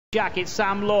Jack, it's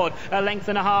Sam Lord, a length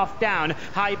and a half down.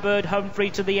 High Bird Humphrey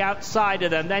to the outside of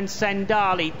them. Then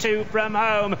Sendali, two from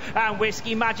home. And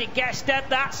Whiskey Magic guessed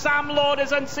at that. Sam Lord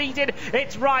is unseated.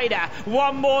 It's Ryder.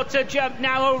 One more to jump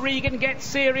now. O'Regan gets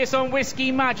serious on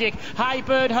Whiskey Magic. High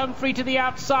Bird Humphrey to the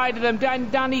outside of them. Then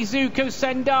Danny Zuko,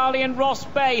 Sendali and Ross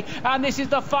Bay. And this is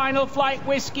the final flight.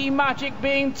 Whiskey Magic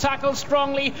being tackled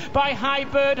strongly by High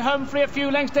Bird Humphrey. A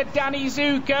few lengths to Danny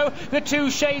Zuko. The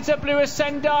two shades of blue is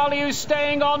Sendali, who's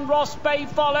staying on. Ross Bay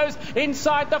follows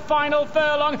inside the final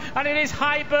furlong, and it is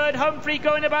High Bird Humphrey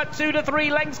going about 2 to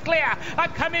 3 lengths clear.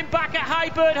 And coming back at High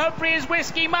Bird Humphrey is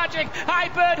Whiskey Magic. High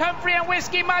Bird Humphrey and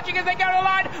Whiskey Magic as they go to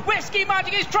line. Whiskey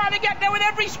Magic is trying to get there with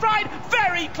every stride.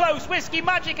 Very close, Whiskey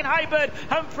Magic and High Bird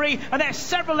Humphrey, and they're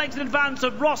several lengths in advance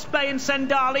of Ross Bay and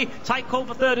Sendali. Tight call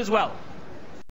for third as well.